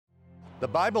The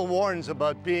Bible warns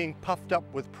about being puffed up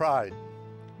with pride.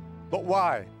 But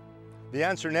why? The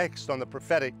answer next on the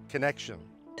Prophetic Connection.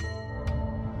 This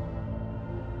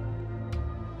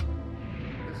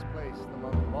place, the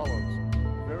Mount of Olives,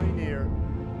 very near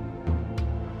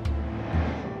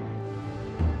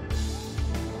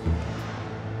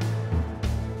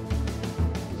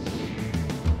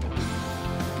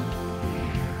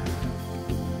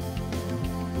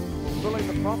fulfilling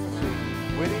the prophecy,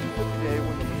 waiting for the day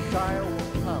when the Messiah will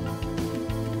come.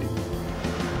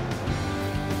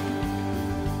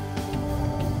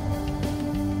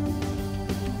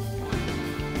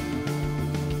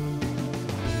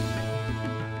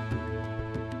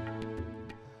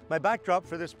 My backdrop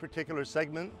for this particular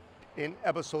segment in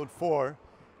episode 4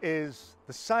 is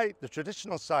the site, the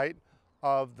traditional site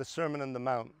of the Sermon on the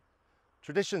Mount.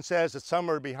 Tradition says that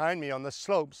somewhere behind me on the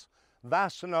slopes,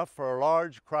 vast enough for a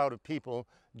large crowd of people,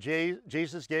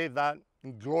 Jesus gave that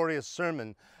glorious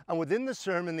sermon. And within the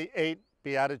sermon, the 8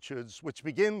 Beatitudes, which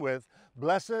begin with,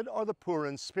 "Blessed are the poor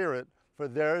in spirit, for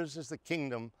theirs is the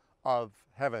kingdom of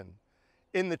heaven."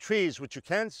 In the trees, which you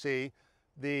can't see,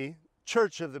 the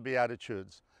Church of the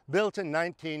Beatitudes, built in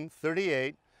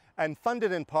 1938 and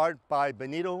funded in part by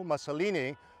Benito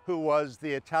Mussolini, who was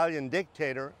the Italian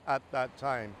dictator at that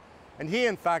time. And he,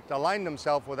 in fact, aligned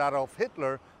himself with Adolf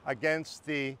Hitler against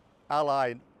the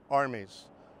Allied armies.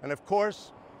 And of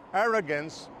course,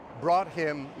 arrogance brought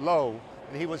him low,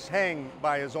 and he was hanged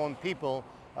by his own people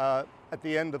at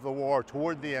the end of the war,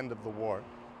 toward the end of the war.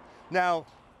 Now,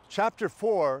 chapter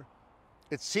 4,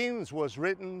 it seems, was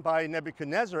written by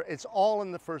Nebuchadnezzar. It's all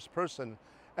in the first person,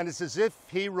 and it's as if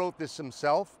he wrote this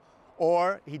himself,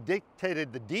 or he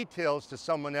dictated the details to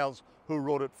someone else who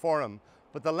wrote it for him.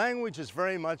 But the language is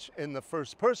very much in the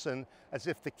first person, as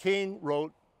if the king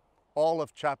wrote all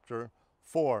of chapter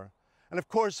 4. And of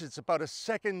course, it's about a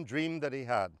second dream that he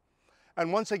had.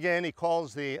 And once again, he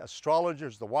calls the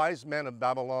astrologers, the wise men of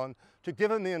Babylon, to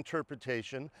give him the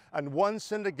interpretation. And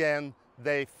once and again,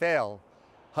 they fail.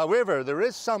 However, there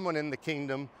is someone in the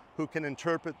kingdom who can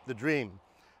interpret the dream.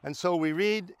 And so we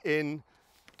read in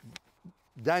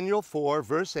Daniel 4,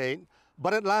 verse 8,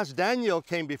 "But at last Daniel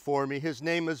came before me. His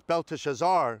name is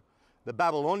Belteshazzar," the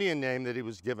Babylonian name that he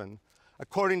was given,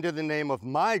 "according to the name of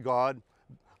my God,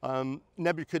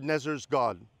 Nebuchadnezzar's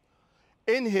God.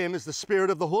 In him is the spirit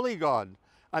of the holy God.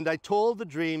 And I told the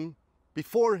dream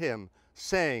before him,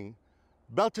 saying,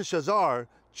 Belteshazzar,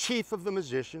 chief of the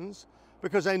magicians,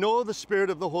 because I know the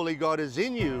spirit of the holy God is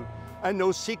in you, and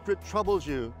no secret troubles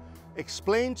you.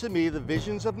 Explain to me the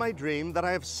visions of my dream that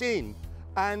I have seen,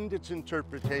 and its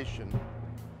interpretation."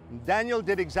 And Daniel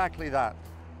did exactly that.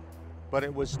 But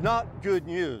it was not good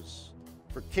news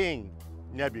for King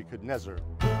Nebuchadnezzar.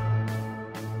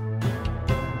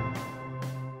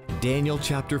 Daniel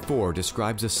chapter 4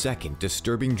 describes a second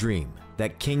disturbing dream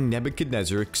that King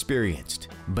Nebuchadnezzar experienced.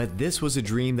 But this was a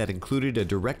dream that included a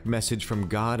direct message from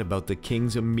God about the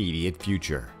king's immediate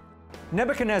future.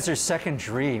 Nebuchadnezzar's second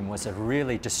dream was a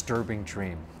really disturbing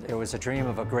dream. It was a dream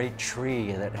of a great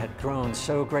tree that had grown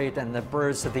so great, and the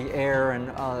birds of the air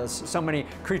and so many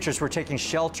creatures were taking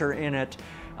shelter in it.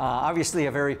 Obviously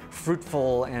a very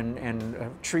fruitful and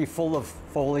a tree full of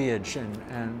foliage,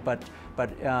 but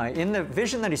in the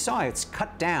vision that he saw, it's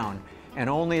cut down and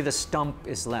only the stump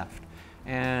is left.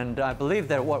 And I believe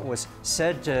that what was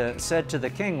said to the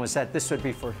king was that this would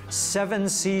be for 7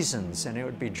 seasons, and it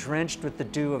would be drenched with the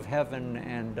dew of heaven.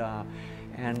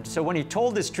 And so when he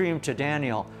told this dream to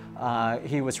Daniel,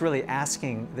 he was really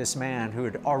asking this man who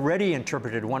had already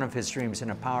interpreted one of his dreams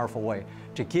in a powerful way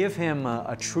to give him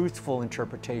a truthful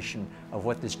interpretation of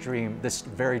what this dream, this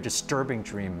very disturbing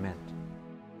dream, meant.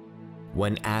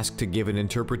 When asked to give an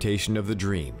interpretation of the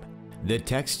dream, the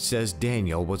text says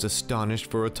Daniel was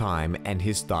astonished for a time and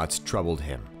his thoughts troubled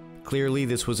him. Clearly,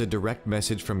 this was a direct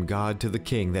message from God to the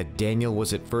king that Daniel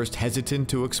was at first hesitant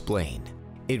to explain.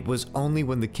 It was only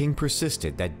when the king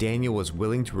persisted that Daniel was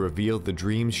willing to reveal the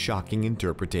dream's shocking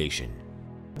interpretation.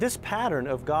 This pattern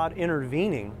of God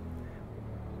intervening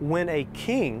when a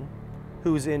king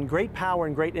who's in great power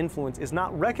and great influence is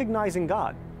not recognizing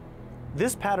God,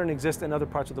 this pattern exists in other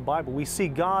parts of the Bible. We see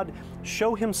God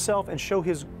show himself and show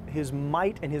his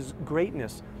might and his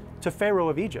greatness to Pharaoh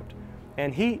of Egypt,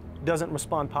 and he doesn't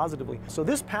respond positively. So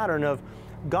this pattern of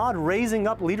God raising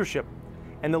up leadership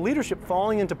and the leadership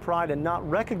falling into pride and not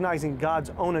recognizing God's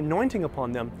own anointing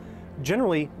upon them,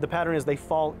 generally the pattern is they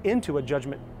fall into a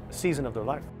judgment season of their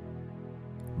life.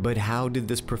 But how did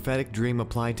this prophetic dream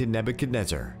apply to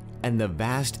Nebuchadnezzar and the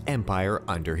vast empire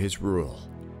under his rule?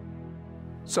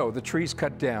 So the tree's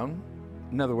cut down.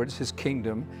 In other words, his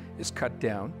kingdom is cut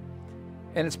down.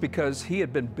 And it's because he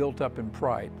had been built up in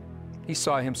pride. He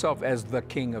saw himself as the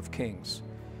King of Kings.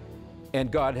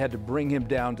 And God had to bring him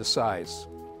down to size,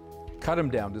 cut him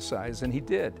down to size, and he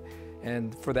did.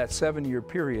 And for that 7-year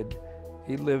period,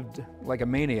 he lived like a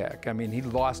maniac. I mean, he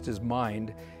lost his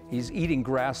mind. He's eating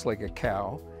grass like a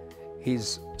cow.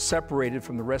 He's separated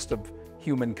from the rest of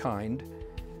humankind.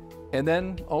 And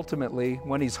then ultimately,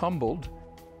 when he's humbled,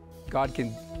 God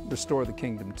can restore the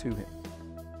kingdom to him.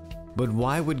 But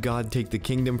why would God take the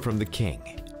kingdom from the king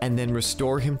and then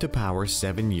restore him to power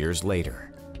 7 years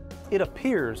later? It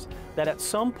appears that at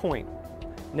some point,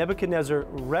 Nebuchadnezzar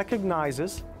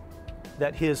recognizes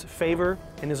that his favor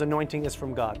and his anointing is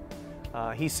from God.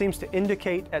 He seems to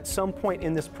indicate at some point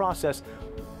in this process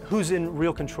who's in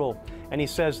real control. And he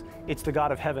says, it's the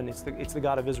God of heaven, it's the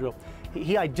God of Israel.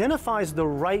 He identifies the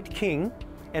right king,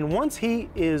 and once he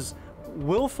is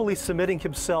willfully submitting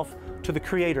himself to the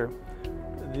Creator,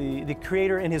 the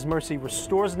Creator in his mercy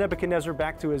restores Nebuchadnezzar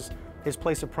back to his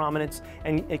place of prominence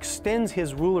and extends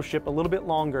his rulership a little bit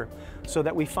longer, so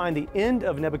that we find the end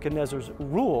of Nebuchadnezzar's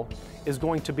rule is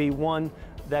going to be one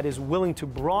that is willing to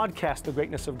broadcast the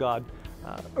greatness of God,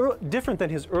 different than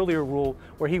his earlier rule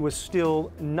where he was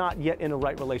still not yet in a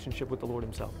right relationship with the Lord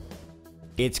himself.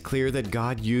 It's clear that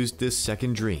God used this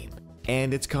second dream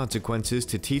and its consequences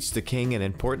to teach the king an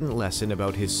important lesson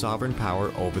about his sovereign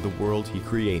power over the world he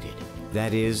created.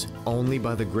 That is, only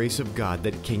by the grace of God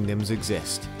that kingdoms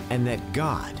exist, and that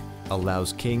God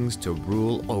allows kings to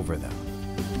rule over them.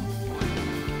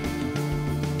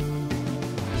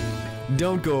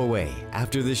 Don't go away.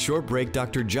 After this short break,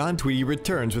 Dr. John Tweedy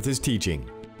returns with his teaching.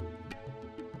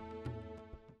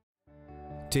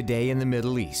 Today in the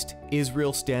Middle East,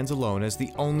 Israel stands alone as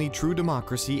the only true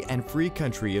democracy and free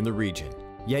country in the region.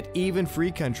 Yet even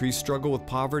free countries struggle with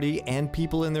poverty and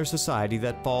people in their society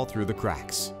that fall through the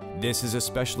cracks. This is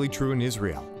especially true in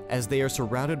Israel, as they are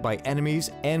surrounded by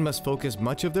enemies and must focus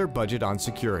much of their budget on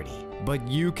security. But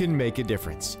you can make a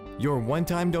difference. Your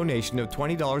one-time donation of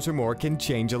 $20 or more can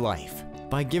change a life.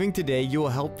 By giving today, you will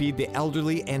help feed the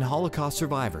elderly and Holocaust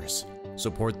survivors,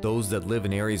 support those that live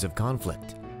in areas of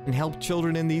conflict, and help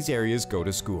children in these areas go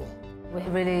to school. We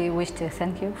really wish to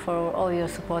thank you for all your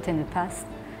support in the past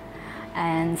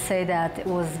and say that it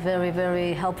was very,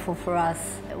 very helpful for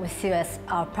us. We see you as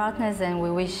our partners, and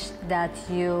we wish that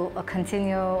you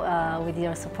continue with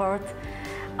your support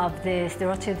of the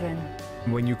Sderot children.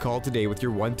 When you call today with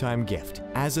your one-time gift,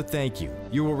 as a thank you,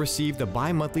 you will receive the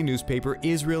bi-monthly newspaper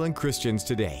Israel and Christians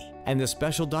Today and the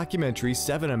special documentary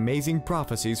 7 Amazing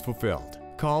Prophecies Fulfilled.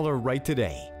 Call or write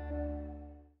today.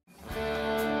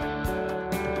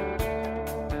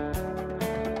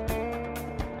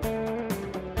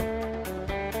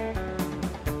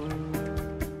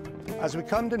 As we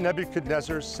come to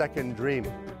Nebuchadnezzar's second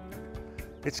dream,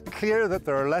 it's clear that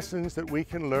there are lessons that we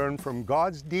can learn from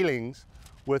God's dealings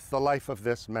with the life of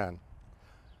this man.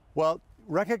 Well,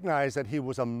 recognize that he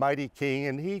was a mighty king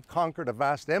and he conquered a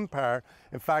vast empire.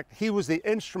 In fact, he was the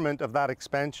instrument of that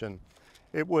expansion.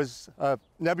 It was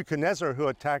Nebuchadnezzar who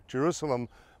attacked Jerusalem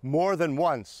more than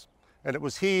once, and it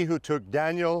was he who took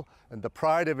Daniel and the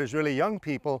pride of Israeli young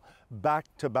people back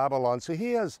to Babylon. So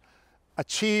he has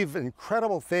achieved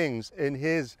incredible things in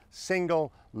his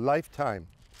single lifetime.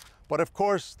 But of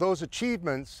course, those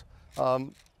achievements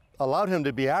allowed him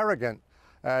to be arrogant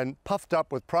and puffed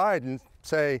up with pride and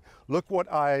say, look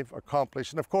what I've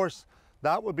accomplished. And of course,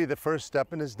 that would be the first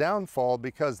step in his downfall,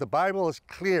 because the Bible is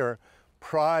clear,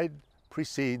 pride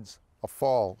precedes a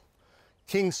fall.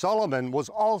 King Solomon was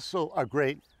also a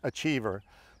great achiever,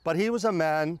 but he was a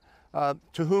man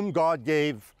to whom God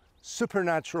gave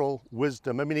supernatural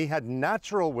wisdom. I mean, he had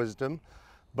natural wisdom,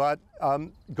 but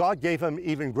God gave him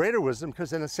even greater wisdom,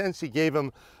 because in a sense he gave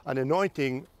him an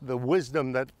anointing, the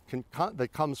wisdom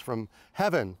that comes from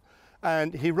heaven.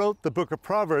 And he wrote the book of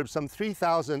Proverbs, some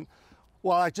 3,000,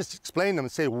 well, I just explained them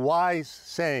and say wise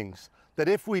sayings, that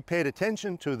if we paid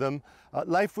attention to them,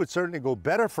 life would certainly go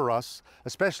better for us,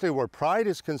 especially where pride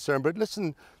is concerned. But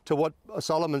listen to what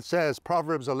Solomon says,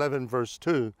 Proverbs 11 verse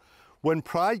 2, when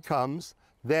pride comes,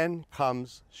 then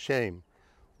comes shame,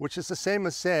 which is the same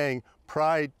as saying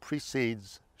pride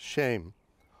precedes shame.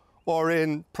 Or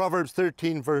in Proverbs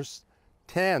 13 verse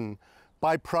 10,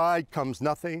 by pride comes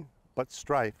nothing but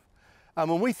strife. And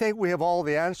when we think we have all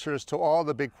the answers to all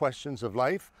the big questions of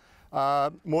life,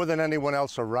 more than anyone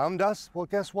else around us, well,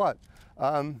 guess what?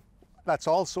 That's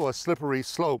also a slippery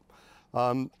slope,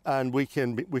 and we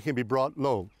can be brought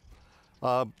low.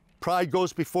 Pride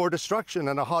goes before destruction,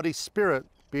 and a haughty spirit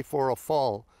before a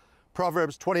fall.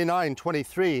 Proverbs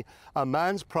 29:23, a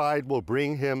man's pride will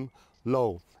bring him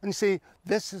low. And you see,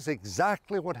 this is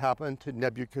exactly what happened to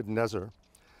Nebuchadnezzar.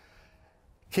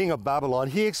 king of Babylon,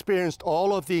 he experienced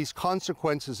all of these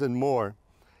consequences and more.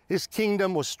 His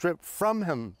kingdom was stripped from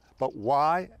him, but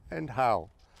why and how?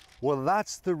 Well,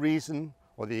 that's the reason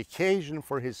or the occasion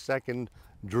for his second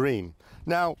dream.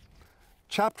 Now,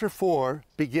 chapter 4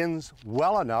 begins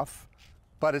well enough,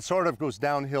 but it sort of goes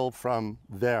downhill from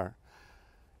there.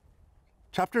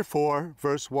 Chapter 4,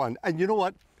 verse 1. And you know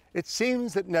what? It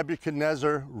seems that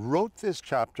Nebuchadnezzar wrote this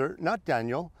chapter, not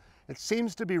Daniel. It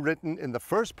seems to be written in the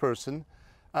first person,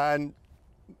 and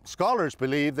scholars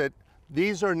believe that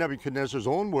these are Nebuchadnezzar's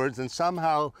own words, and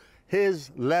somehow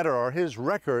his letter or his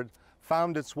record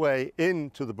found its way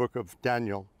into the book of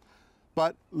Daniel.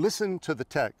 But listen to the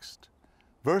text.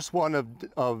 Verse 1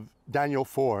 of Daniel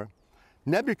 4.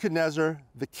 Nebuchadnezzar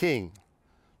the king,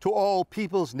 to all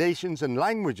peoples, nations, and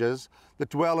languages that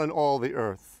dwell in all the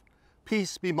earth,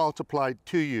 peace be multiplied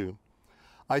to you.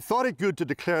 I thought it good to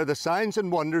declare the signs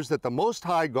and wonders that the Most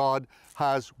High God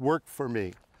has worked for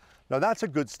me. Now that's a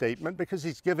good statement because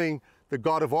he's giving the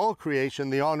God of all creation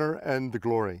the honor and the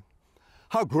glory.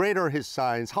 How great are his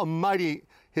signs, how mighty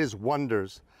his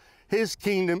wonders. His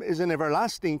kingdom is an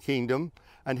everlasting kingdom,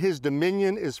 and his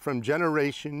dominion is from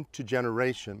generation to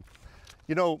generation.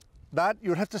 You know, that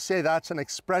you'd have to say that's an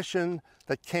expression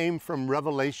that came from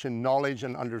revelation, knowledge,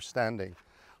 and understanding.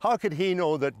 How could he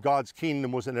know that God's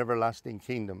kingdom was an everlasting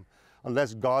kingdom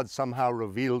unless God somehow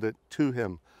revealed it to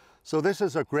him? So this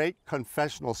is a great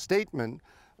confessional statement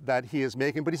that he is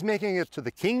making, but he's making it to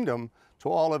the kingdom, to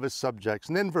all of his subjects.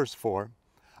 And then verse 4,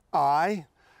 I,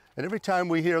 and every time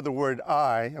we hear the word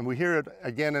I, and we hear it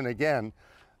again and again,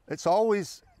 it's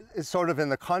sort of in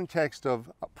the context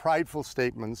of prideful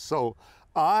statements. So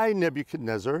I,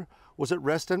 Nebuchadnezzar, was at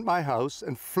rest in my house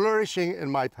and flourishing in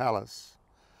my palace.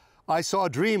 I saw a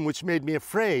dream which made me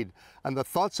afraid, and the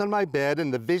thoughts on my bed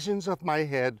and the visions of my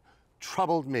head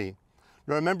troubled me.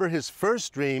 Now remember his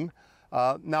first dream,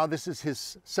 now this is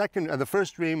his second, the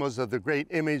first dream was of the great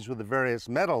image with the various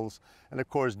metals, and of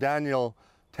course Daniel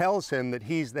tells him that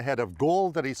he's the head of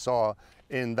gold that he saw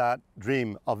in that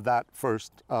dream of that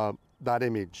first, that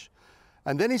image.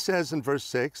 And then he says in verse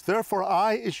 6, therefore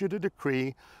I issued a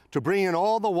decree to bring in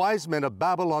all the wise men of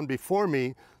Babylon before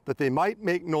me, that they might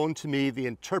make known to me the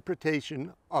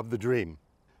interpretation of the dream.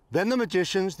 Then the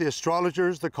magicians, the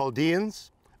astrologers, the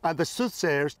Chaldeans, and the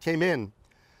soothsayers came in,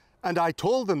 and I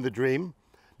told them the dream.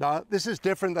 Now this is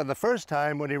different than the first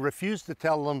time when he refused to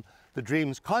tell them the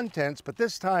dream's contents, but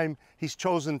this time he's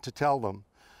chosen to tell them.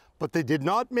 But they did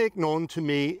not make known to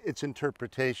me its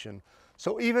interpretation.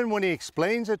 So even when he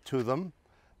explains it to them,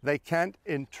 they can't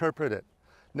interpret it.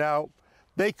 Now,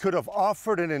 they could have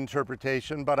offered an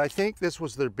interpretation, but I think this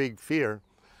was their big fear.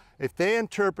 If they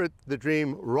interpret the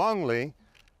dream wrongly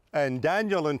and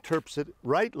Daniel interprets it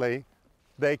rightly,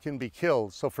 they can be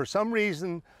killed. So for some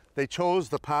reason, they chose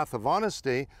the path of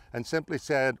honesty and simply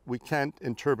said, we can't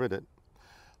interpret it.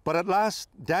 But at last,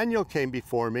 Daniel came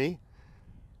before me.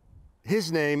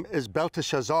 His name is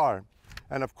Belteshazzar.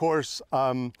 And of course,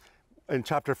 in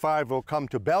chapter 5, we'll come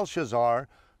to Belshazzar,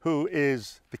 who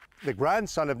is the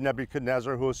grandson of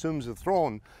Nebuchadnezzar, who assumes the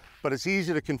throne. But it's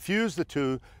easy to confuse the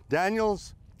two.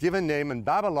 Daniel's given name in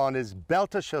Babylon is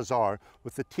Belteshazzar,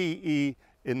 with the T-E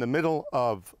in the middle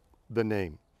of the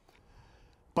name.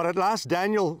 But at last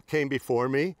Daniel came before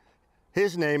me.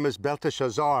 His name is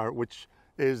Belteshazzar, which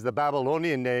is the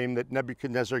Babylonian name that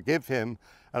Nebuchadnezzar gave him,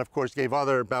 and of course gave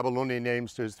other Babylonian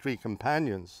names to his three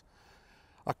companions.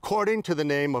 According to the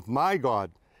name of my God,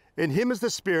 in him is the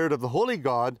spirit of the holy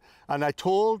God, and I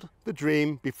told the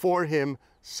dream before him,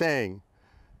 saying,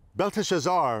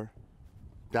 Belteshazzar,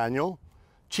 Daniel,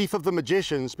 chief of the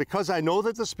magicians, because I know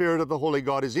that the spirit of the holy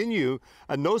God is in you,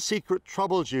 and no secret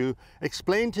troubles you,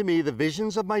 explain to me the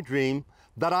visions of my dream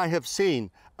that I have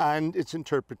seen, and its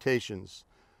interpretations.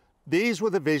 These were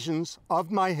the visions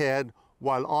of my head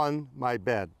while on my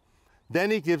bed. Then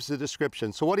he gives the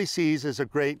description. So what he sees is a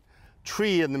great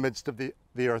tree in the midst of the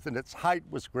earth, and its height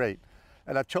was great.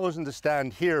 And I've chosen to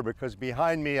stand here because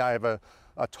behind me I have a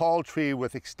tall tree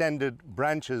with extended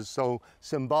branches, so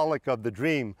symbolic of the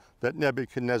dream that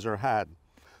Nebuchadnezzar had.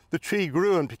 The tree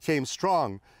grew and became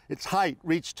strong. Its height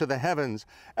reached to the heavens,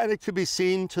 and it could be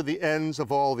seen to the ends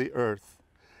of all the earth.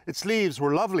 Its leaves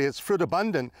were lovely, its fruit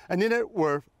abundant, and in it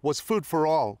was food for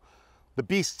all. The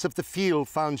beasts of the field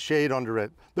found shade under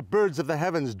it. The birds of the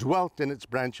heavens dwelt in its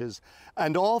branches,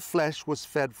 and all flesh was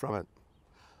fed from it.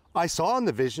 I saw in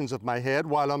the visions of my head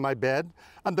while on my bed,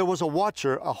 and there was a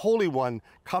watcher, a holy one,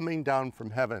 coming down from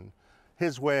heaven.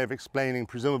 His way of explaining,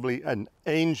 presumably an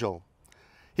angel.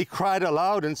 He cried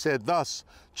aloud and said thus,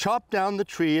 chop down the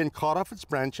tree and cut off its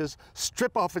branches,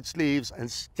 strip off its leaves,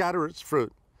 and scatter its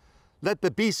fruit. Let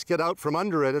the beasts get out from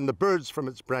under it and the birds from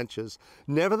its branches.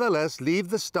 Nevertheless, leave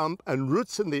the stump and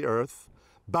roots in the earth,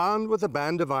 bound with a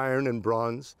band of iron and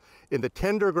bronze, in the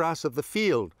tender grass of the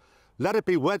field. Let it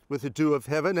be wet with the dew of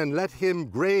heaven, and let him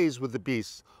graze with the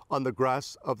beasts on the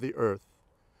grass of the earth.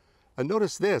 And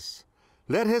notice this,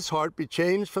 let his heart be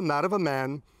changed from that of a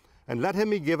man, and let him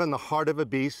be given the heart of a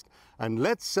beast, and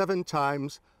let 7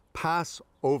 times pass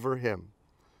over him.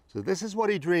 So this is what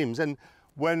he dreams. And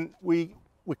when we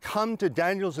come to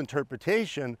Daniel's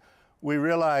interpretation, we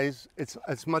realize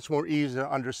it's much more easy to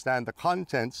understand the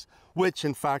contents, which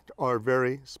in fact are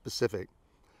very specific.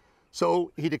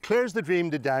 So he declares the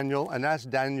dream to Daniel and asks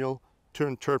Daniel to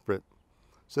interpret.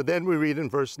 So then we read in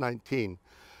verse 19,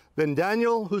 Then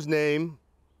Daniel, whose name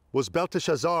was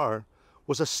Belteshazzar,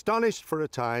 was astonished for a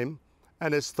time,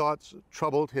 and his thoughts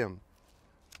troubled him.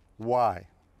 Why?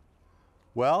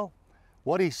 Well,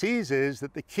 what he sees is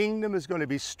that the kingdom is going to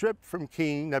be stripped from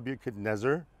King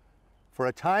Nebuchadnezzar for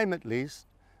a time at least,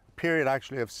 a period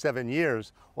actually of 7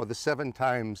 years, or the 7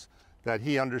 times that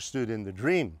he understood in the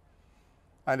dream.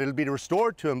 And it'll be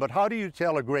restored to him. But how do you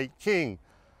tell a great king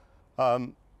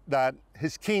that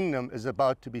his kingdom is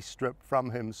about to be stripped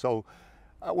from him? So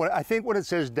I think when it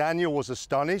says Daniel was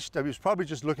astonished, he was probably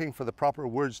just looking for the proper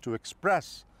words to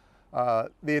express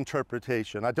the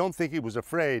interpretation. I don't think he was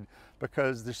afraid,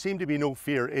 because there seemed to be no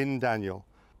fear in Daniel.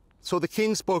 So the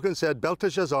king spoke and said,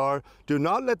 Belteshazzar, do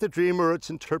not let the dream or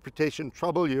its interpretation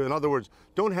trouble you. In other words,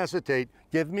 don't hesitate.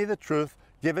 Give me the truth.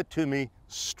 Give it to me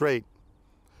straight.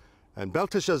 And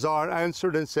Belteshazzar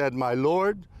answered and said, My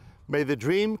lord, may the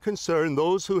dream concern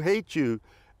those who hate you,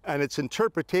 and its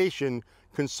interpretation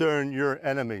concern your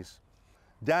enemies.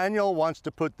 Daniel wants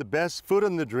to put the best foot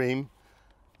on the dream,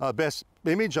 best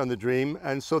image on the dream,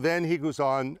 and so then he goes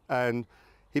on and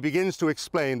he begins to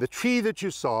explain, the tree that you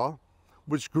saw,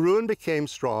 which grew and became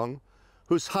strong,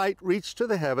 whose height reached to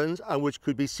the heavens, and which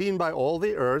could be seen by all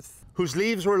the earth, whose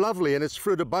leaves were lovely and its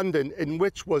fruit abundant, in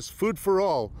which was food for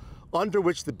all, under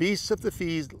which the beasts of the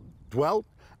field dwelt,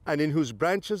 and in whose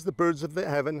branches the birds of the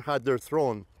heaven had their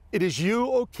throne. It is you,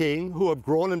 O king, who have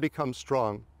grown and become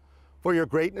strong, for your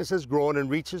greatness has grown and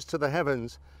reaches to the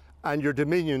heavens, and your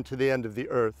dominion to the end of the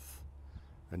earth.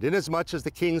 And inasmuch as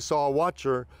the king saw a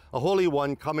watcher, a holy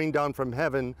one, coming down from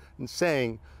heaven, and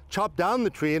saying, Chop down the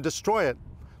tree and destroy it,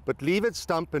 but leave its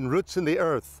stump and roots in the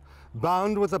earth,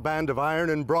 bound with a band of iron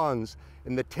and bronze,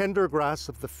 in the tender grass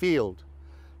of the field.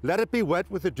 Let it be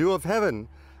wet with the dew of heaven,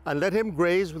 and let him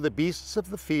graze with the beasts of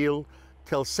the field,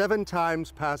 till 7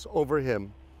 times pass over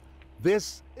him.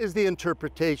 This is the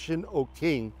interpretation, O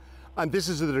king, and this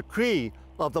is the decree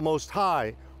of the Most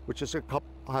High, which has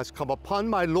come upon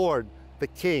my lord, the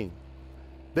king.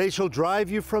 They shall drive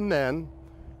you from men,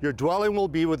 your dwelling will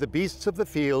be with the beasts of the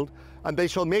field, and they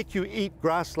shall make you eat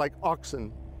grass like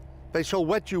oxen. They shall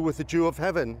wet you with the dew of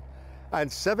heaven,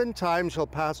 and 7 times shall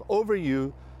pass over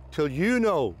you, till you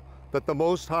know that the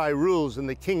Most High rules in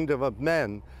the kingdom of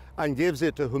men, and gives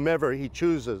it to whomever he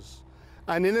chooses.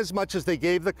 And inasmuch as they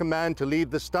gave the command to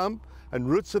leave the stump and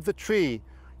roots of the tree,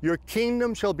 your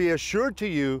kingdom shall be assured to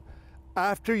you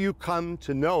after you come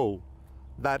to know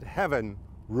that heaven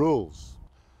rules.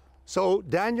 So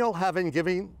Daniel, having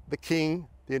given the king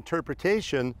the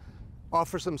interpretation,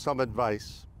 offers him some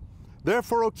advice.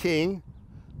 Therefore, O king,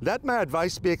 let my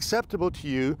advice be acceptable to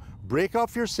you. Break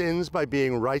off your sins by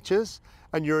being righteous,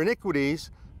 and your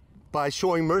iniquities by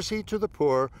showing mercy to the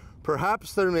poor.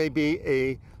 Perhaps there may be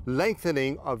a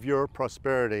lengthening of your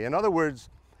prosperity. In other words,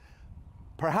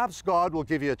 perhaps God will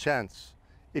give you a chance.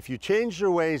 If you change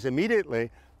your ways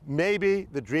immediately, maybe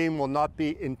the dream will not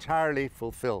be entirely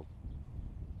fulfilled.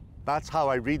 That's how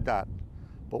I read that.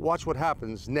 But watch what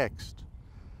happens next.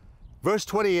 Verse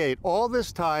 28, all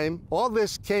this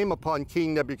came upon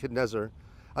King Nebuchadnezzar.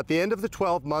 At the end of the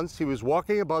 12 months, he was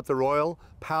walking about the royal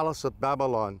palace of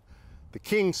Babylon. The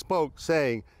king spoke,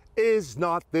 saying, Is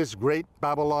not this great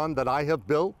Babylon that I have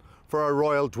built for a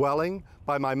royal dwelling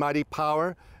by my mighty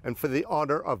power and for the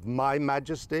honor of my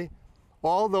majesty?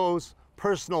 All those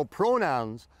personal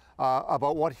pronouns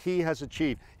about what he has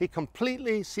achieved. He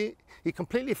completely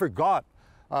forgot,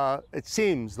 it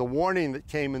seems, the warning that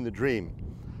came in the dream.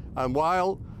 And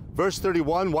verse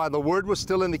 31, while the word was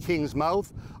still in the king's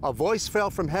mouth, a voice fell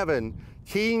from heaven,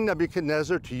 King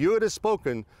Nebuchadnezzar, to you it is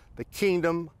spoken, the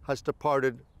kingdom has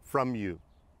departed from you.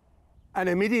 And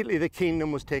immediately the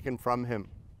kingdom was taken from him.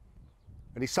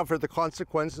 And he suffered the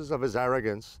consequences of his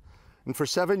arrogance. And for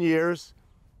 7 years,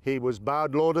 he was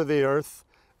bowed low to the earth,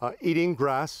 eating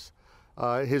grass.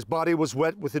 His body was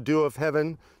wet with the dew of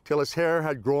heaven, till his hair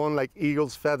had grown like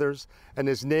eagle's feathers, and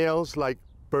his nails like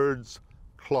birds'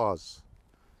 claws.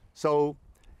 So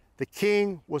The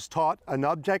king was taught an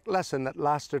object lesson that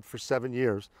lasted for 7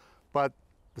 years, but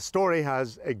the story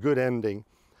has a good ending.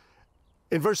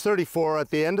 In verse 34, at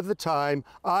the end of the time,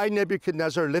 I,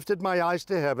 Nebuchadnezzar, lifted my eyes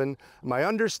to heaven, my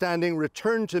understanding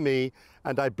returned to me,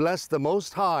 and I blessed the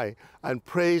Most High and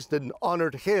praised and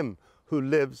honored him who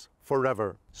lives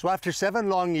forever. So after 7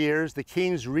 long years, the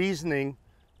king's reasoning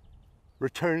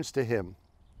returns to him.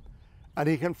 And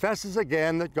he confesses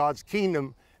again that God's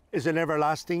kingdom is an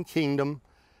everlasting kingdom,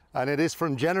 and it is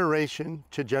from generation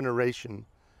to generation.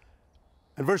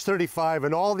 In verse 35,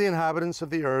 and all the inhabitants of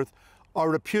the earth are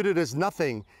reputed as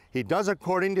nothing. He does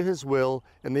according to his will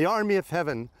in the army of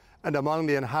heaven and among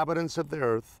the inhabitants of the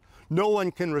earth. No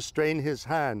one can restrain his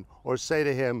hand or say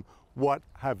to him, what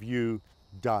have you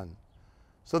done?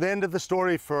 So the end of the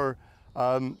story for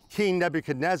King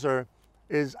Nebuchadnezzar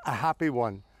is a happy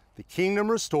one. The kingdom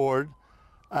restored,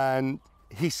 and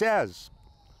he says,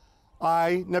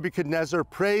 I, Nebuchadnezzar,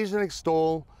 praise and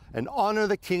extol and honor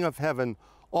the King of heaven.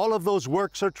 All of those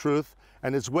works are truth,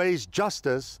 and his ways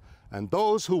justice, and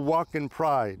those who walk in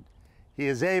pride, he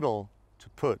is able to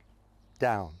put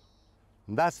down.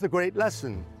 And that's the great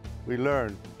lesson we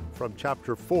learn from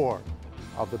chapter 4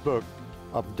 of the book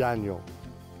of Daniel.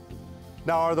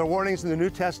 Now, are there warnings in the New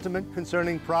Testament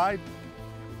concerning pride?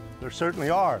 There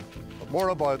certainly are, but more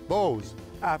about those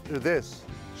after this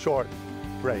short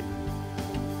break.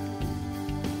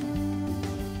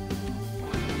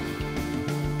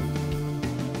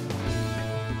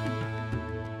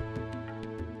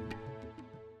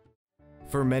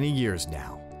 For many years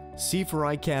now,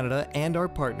 C4I Canada and our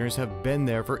partners have been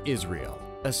there for Israel,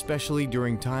 especially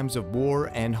during times of war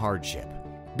and hardship.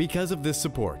 Because of this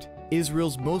support,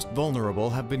 Israel's most vulnerable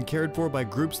have been cared for by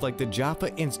groups like the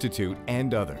Jaffa Institute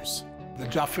and others. The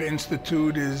Jaffa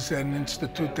Institute is an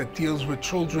institute that deals with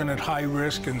children at high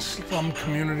risk in slum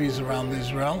communities around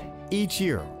Israel. Each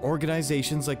year,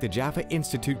 organizations like the Jaffa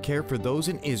Institute care for those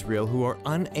in Israel who are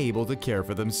unable to care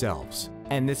for themselves.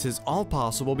 And this is all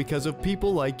possible because of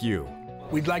people like you.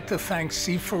 We'd like to thank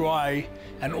C4I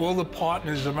and all the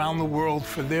partners around the world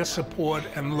for their support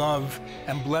and love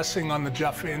and blessing on the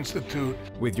Jaffa Institute.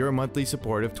 With your monthly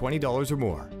support of $20 or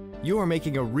more, you are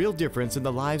making a real difference in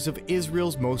the lives of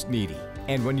Israel's most needy.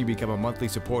 And when you become a monthly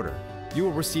supporter, you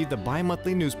will receive the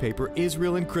bi-monthly newspaper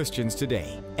Israel and Christians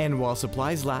Today. And while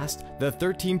supplies last, the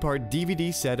 13-part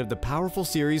DVD set of the powerful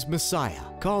series Messiah.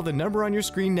 Call the number on your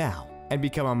screen now and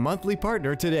become a monthly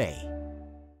partner today.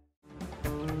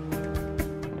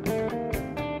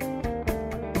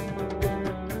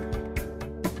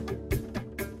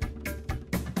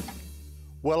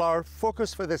 Well, our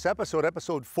focus for this episode,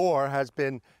 episode 4, has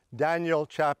been Daniel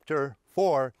chapter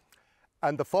 4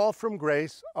 and the fall from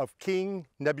grace of King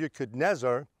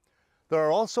Nebuchadnezzar. There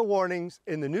are also warnings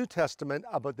in the New Testament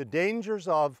about the dangers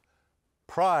of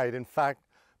pride, in fact,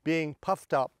 being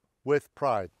puffed up with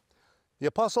pride. The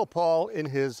Apostle Paul, in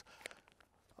his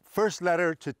first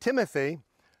letter to Timothy,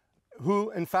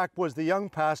 who in fact was the young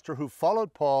pastor who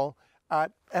followed Paul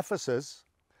at Ephesus,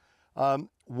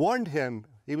 warned him.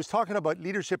 He was talking about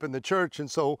leadership in the church,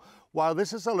 and so while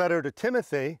this is a letter to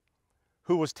Timothy,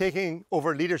 who was taking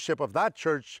over leadership of that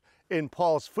church in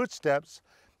Paul's footsteps,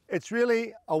 it's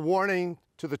really a warning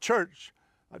to the church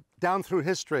down through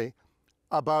history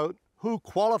about who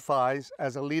qualifies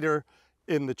as a leader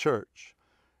in the church.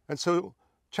 And so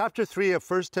chapter 3 of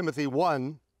 1 Timothy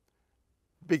 1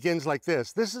 begins like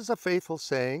this. This is a faithful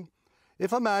saying,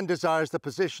 if a man desires the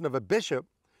position of a bishop,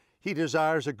 he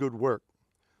desires a good work.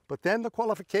 But then the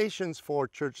qualifications for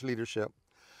church leadership.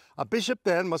 A bishop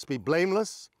then must be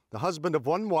blameless, the husband of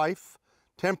one wife,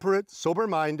 temperate,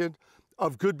 sober-minded,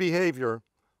 of good behavior,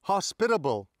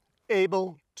 hospitable,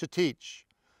 able to teach,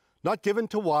 not given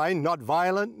to wine, not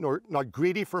violent, nor not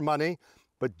greedy for money,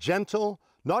 but gentle,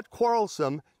 not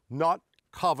quarrelsome, not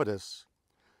covetous.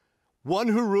 One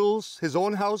who rules his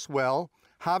own house well,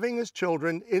 having his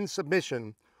children in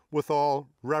submission with all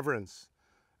reverence.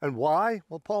 And why?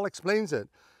 Well, Paul explains it.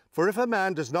 For if a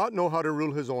man does not know how to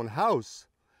rule his own house,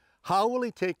 how will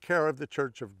he take care of the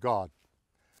church of God?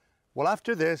 Well,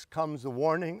 after this comes the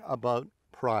warning about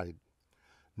pride.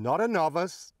 Not a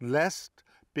novice, lest,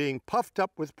 being puffed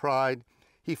up with pride,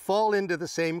 he fall into the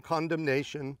same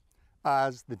condemnation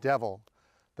as the devil.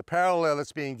 The parallel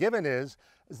that's being given is,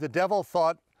 as the devil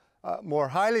thought more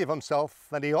highly of himself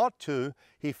than he ought to,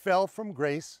 he fell from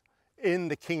grace in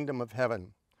the kingdom of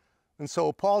heaven. And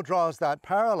so Paul draws that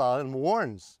parallel and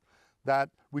warns that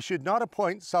we should not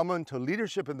appoint someone to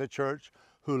leadership in the church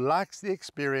who lacks the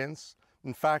experience,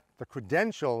 in fact, the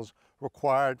credentials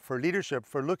required for leadership,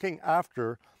 for looking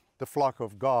after the flock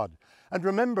of God. And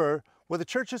remember, where the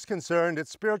church is concerned,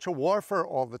 it's spiritual warfare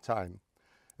all the time.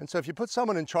 And so if you put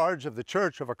someone in charge of the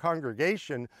church, of a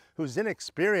congregation who's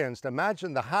inexperienced,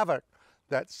 imagine the havoc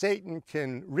that Satan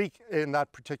can wreak in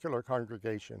that particular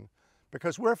congregation.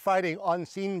 Because we're fighting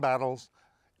unseen battles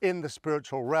in the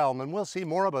spiritual realm. And we'll see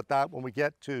more about that when we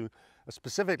get to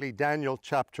specifically Daniel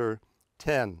chapter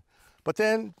 10. But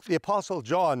then the Apostle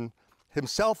John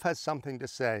himself has something to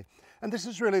say. And this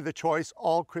is really the choice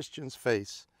all Christians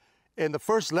face. In the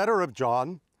first letter of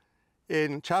John,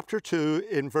 in chapter 2,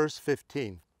 in verse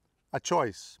 15, a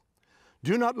choice.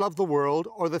 Do not love the world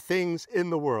or the things in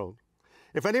the world.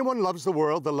 If anyone loves the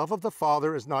world, the love of the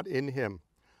Father is not in him.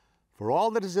 For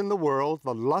all that is in the world,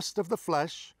 the lust of the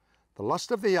flesh, the lust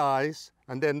of the eyes,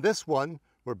 and then this one,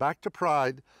 we're back to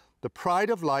pride. The pride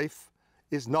of life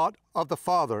is not of the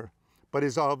Father, but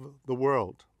is of the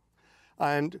world.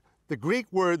 And the Greek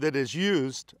word that is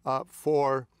used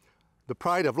for the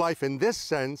pride of life in this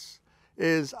sense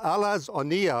is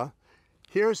alazonia.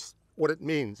 Here's what it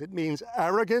means. It means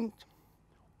arrogant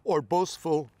or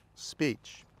boastful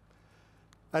speech.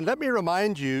 And let me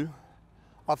remind you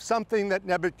of something that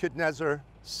Nebuchadnezzar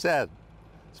said.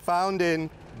 It's found in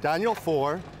Daniel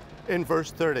 4 in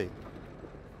verse 30.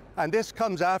 And this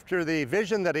comes after the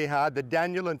vision that he had that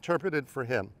Daniel interpreted for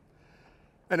him.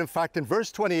 And in fact, in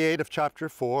verse 28 of chapter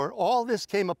 4, all this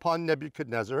came upon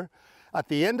Nebuchadnezzar. At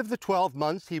the end of the 12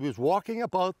 months, he was walking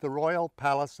about the royal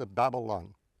palace of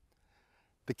Babylon.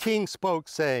 The king spoke,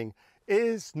 saying,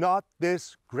 Is not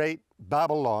this great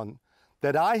Babylon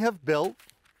that I have built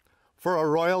for a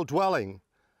royal dwelling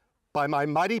by my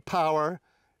mighty power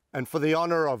and for the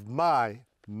honor of my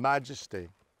majesty?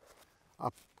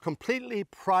 A completely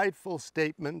prideful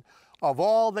statement of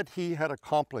all that he had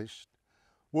accomplished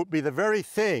would be the very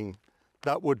thing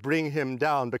that would bring him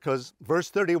down, because verse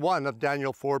 31 of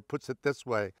Daniel 4 puts it this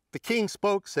way. The king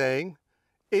spoke, saying,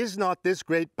 Is not this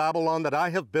great Babylon that I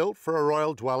have built for a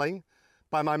royal dwelling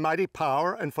by my mighty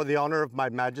power and for the honor of my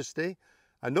majesty?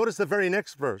 And notice the very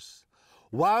next verse.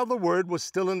 While the word was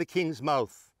still in the king's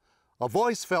mouth, a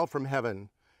voice fell from heaven.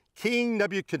 King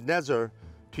Nebuchadnezzar,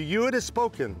 to you it is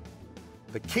spoken,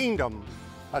 the kingdom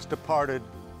has departed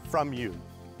from you.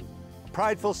 A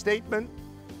prideful statement,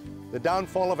 the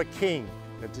downfall of a king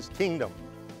and his kingdom.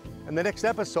 In the next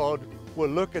episode, we'll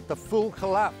look at the full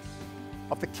collapse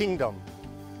of the kingdom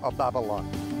of Babylon.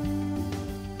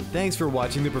 Thanks for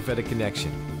watching The Prophetic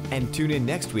Connection, and tune in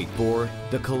next week for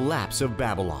The Collapse of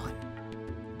Babylon.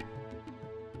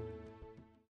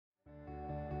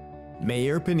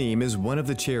 Meir Panim is one of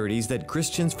the charities that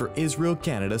Christians for Israel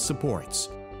Canada supports.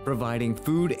 Providing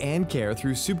food and care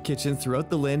through soup kitchens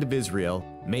throughout the land of Israel,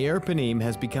 Meir Panim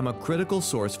has become a critical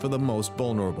source for the most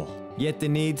vulnerable. Yet the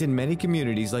needs in many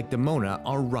communities like Dimona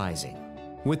are rising.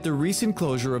 With the recent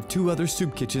closure of 2 other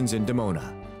soup kitchens in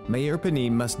Dimona, Meir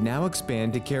Panim must now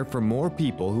expand to care for more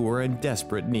people who are in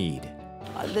desperate need.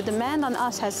 The demand on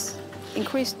us has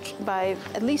increased by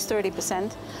at least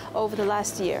 30% over the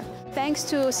last year. Thanks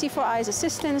to C4I's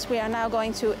assistance, we are now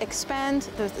going to expand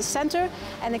the center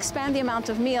and expand the amount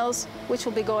of meals which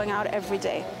will be going out every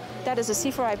day. That is a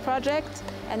C4I project,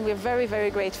 and we're very,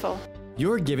 very grateful.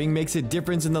 Your giving makes a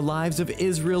difference in the lives of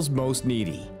Israel's most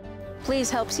needy. Please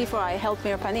help C4I, help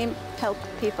Meir Panim, help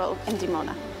people in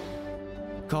Dimona.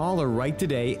 Call or write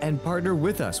today and partner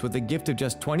with us with a gift of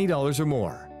just $20 or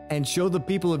more, and show the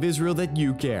people of Israel that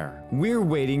you care. We're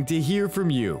waiting to hear from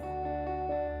you.